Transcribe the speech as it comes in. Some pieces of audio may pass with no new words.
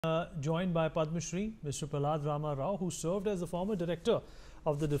joined by Padma Shri, Mr. Prahlada Ramarao, who served as the former director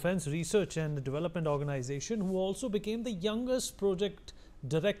of the Defence Research and Development Organization, who also became the youngest project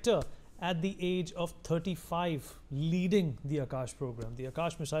director at the age of 35, leading the Akash program. The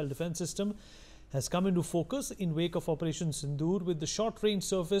Akash missile defence system has come into focus in wake of Operation Sindoor, with the short-range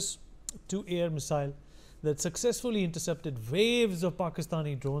surface-to-air missile that successfully intercepted waves of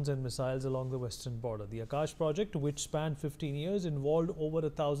Pakistani drones and missiles along the western border. The Akash project, which spanned 15 years, involved over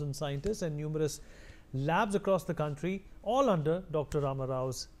 1,000 scientists and numerous labs across the country, all under Dr.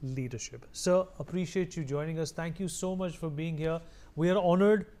 Ramarao's leadership. Sir, appreciate you joining us. Thank you so much for being here. We are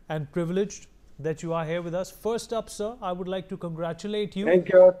honored and privileged that you are here with us. First up, sir, I would like to congratulate you. Thank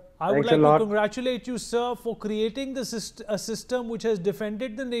you. I would like to congratulate you, sir, for creating a system which has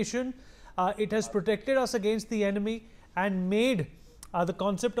defended the nation. It has protected us against the enemy and made the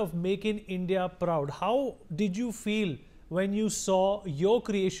concept of Make in India proud. How did you feel when you saw your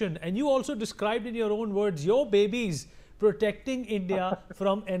creation, and you also described in your own words, your babies protecting India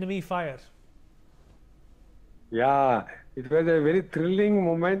from enemy fire? Yeah, it was a very thrilling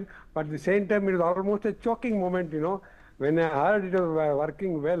moment, but at the same time it was almost a choking moment, you know. When I heard it was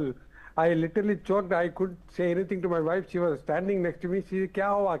working well, I literally choked. I couldn't say anything to my wife. She was standing next to me. She said,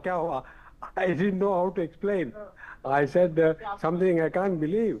 "Kya hua, kya hua?" I didn't know how to explain. I said something I can't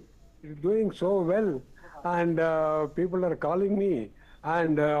believe. It's doing so well, and people are calling me,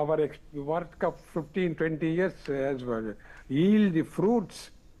 and our work of 15, 20 years has yield the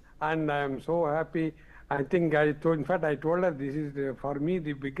fruits, and I am so happy. I think in fact, I told her this is for me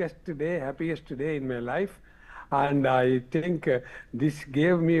the biggest day, happiest day in my life. And I think this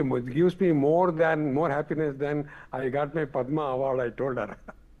gives me more happiness than I got my Padma award, I told her.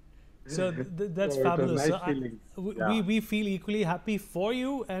 So that's so fabulous. Nice we feel equally happy for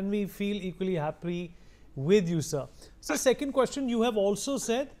you, and we feel equally happy with you, sir. So second question, you have also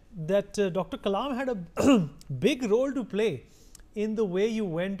said that Dr. Kalam had a big role to play in the way you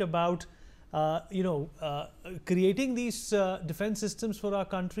went about creating these defense systems for our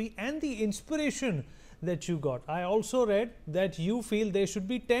country, and the inspiration that you got. I also read that you feel there should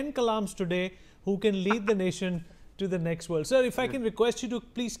be 10 Kalams today who can lead the nation to the next world. Sir, if I can request you to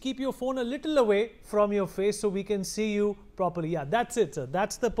please keep your phone a little away from your face so we can see you properly. Yeah, that's it, sir.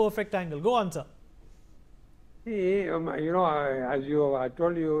 That's the perfect angle. Go on, sir. See, as I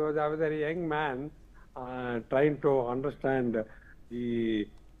told you, I was a young man trying to understand the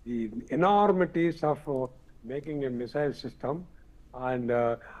enormities of making a missile system, and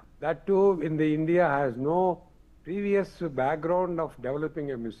that too in the India has no previous background of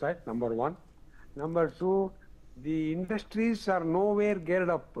developing a missile, number one. Number two, the industries are nowhere geared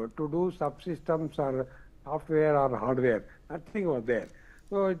up to do subsystems or software or hardware. Nothing was there.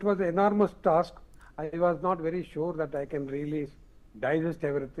 So it was an enormous task. I was not very sure that I can really digest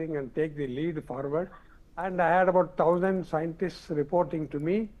everything and take the lead forward. And I had about 1,000 scientists reporting to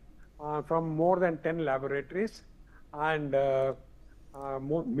me from more than 10 laboratories. And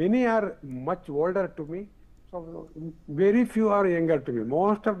many are much older to me. So very few are younger to me.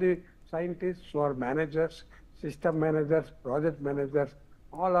 Most of the scientists who are managers, system managers, project managers,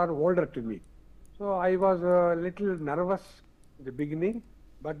 all are older to me. So I was a little nervous in the beginning,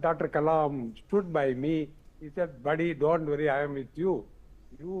 but Dr. Kalam stood by me. He said, "Buddy, don't worry, I am with you.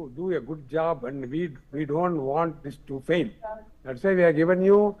 You do a good job, and we don't want this to fail. That's why we have given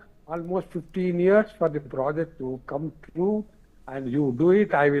you almost 15 years for the project to come through, and you do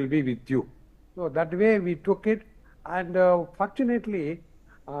it, I will be with you." So that way we took it, and fortunately,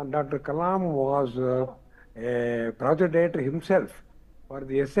 Dr. Kalam was a project director himself for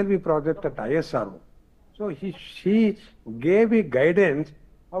the SLV project at ISRO. So she gave me guidance.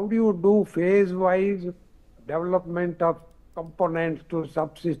 How do you do phase-wise development of components to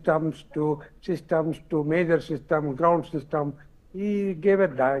subsystems to systems to major system, ground system? He gave a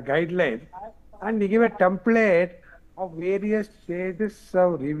guideline, and he gave a template of various stages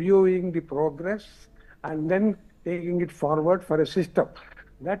of reviewing the progress and then taking it forward for a system.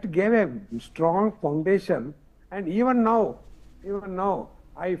 That gave a strong foundation, and even now,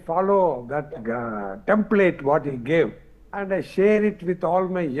 I follow that template what he gave, and I share it with all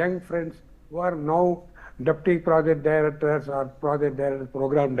my young friends who are now deputy project directors or project directors,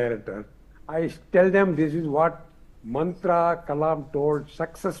 program directors. I tell them this is what mantra Kalam told,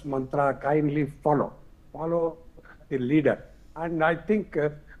 success mantra, kindly follow the leader. And I think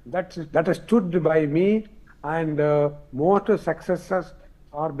that has stood by me, and most successes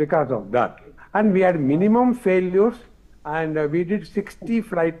are because of that. And we had minimum failures, and we did 60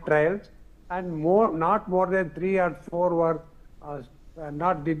 flight trials, and not more than 3 or 4 were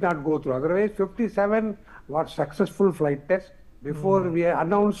did not go through. Otherwise, 57 were successful flight tests, before we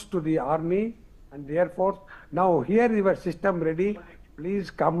announced to the army and the air force, now here your system ready,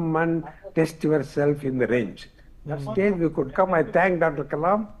 please come and test yourself in the range. That stage we could come. I thank Dr.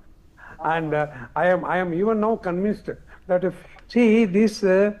 Kalam, and I am even now convinced that if see this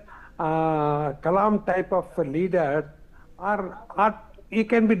Kalam type of leader are he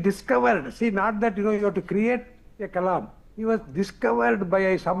can be discovered. See, not that you have to create a Kalam. He was discovered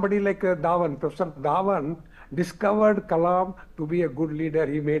by somebody like Dhawan. Professor Dhawan discovered Kalam to be a good leader.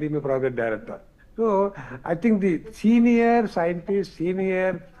 He made him a project director. So I think the senior scientists,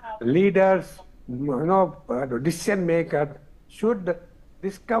 senior leaders, decision makers should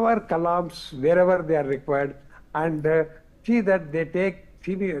discover Kalams wherever they are required and see that they take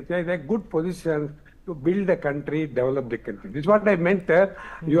good positions to build the country, develop the country. This is what I meant.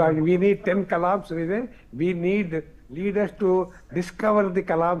 We need 10 Kalams. We need leaders to discover the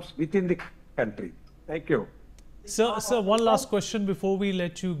Kalams within the country. Thank you. Sir, one last question before we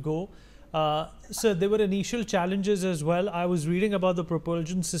let you go. Sir, there were initial challenges as well. I was reading about the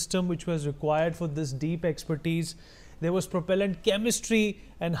propulsion system which was required for this deep expertise. There was propellant chemistry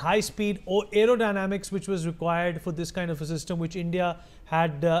and high-speed aerodynamics which was required for this kind of a system which India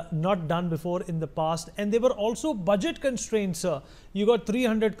had not done before in the past. And there were also budget constraints, sir. You got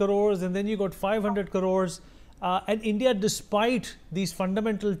 300 crores and then you got 500 crores. And India, despite these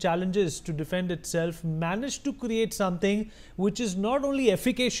fundamental challenges to defend itself, managed to create something which is not only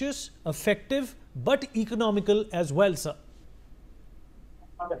efficacious, effective, but economical as well, sir.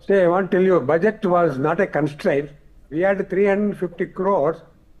 Say, I want to tell you, budget was not a constraint. We had 350 crores.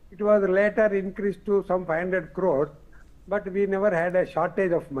 It was later increased to some 500 crores. But we never had a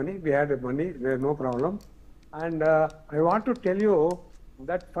shortage of money. We had money, there's no problem. And I want to tell you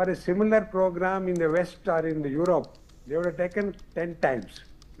that for a similar program in the West or in the Europe, they would have taken 10 times,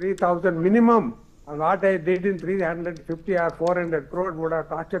 3,000 minimum. And what I did in 350 or 400 crores would have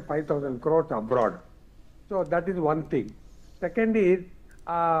costed 5,000 crores abroad. So that is one thing. Second is,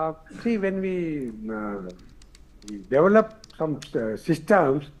 see, when we develop some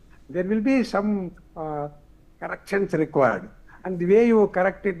systems, there will be some corrections required. And the way you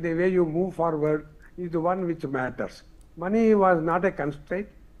correct it, the way you move forward is the one which matters. Money was not a constraint,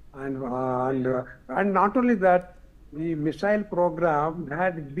 and not only that, the missile program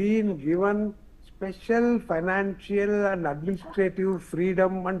had been given special financial and administrative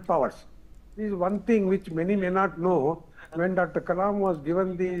freedom and powers. This is one thing which many may not know. When Dr. Kalam was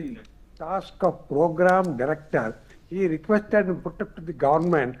given the task of program director, he requested and put up to the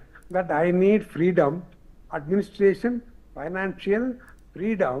government that I need freedom, administration, financial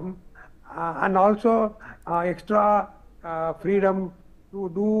freedom, and also extra freedom to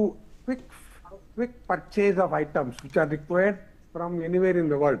do quick purchase of items which are required from anywhere in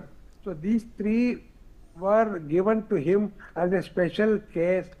the world. So these three were given to him as a special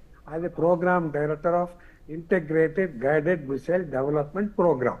case as a program director of Integrated Guided Missile Development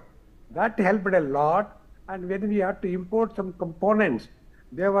Program. That helped a lot. And when we had to import some components,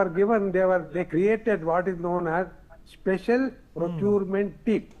 they created what is known as special procurement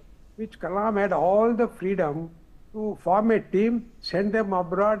team, which Kalam had all the freedom to form a team, send them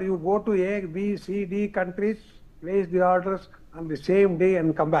abroad. You go to A, B, C, D countries, place the orders on the same day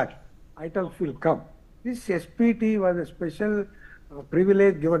and come back. Items will come. This SPT was a special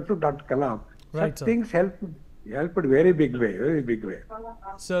privilege given to Dr. Kalam. Right, Such things helped very big way, very big way.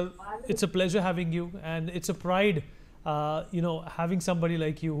 Sir, it's a pleasure having you, and it's a pride, having somebody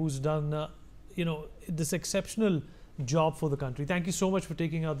like you who's done, this exceptional job for the country. Thank you so much for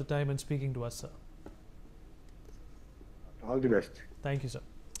taking out the time and speaking to us, sir. All the best. Thank you, sir.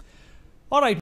 All right.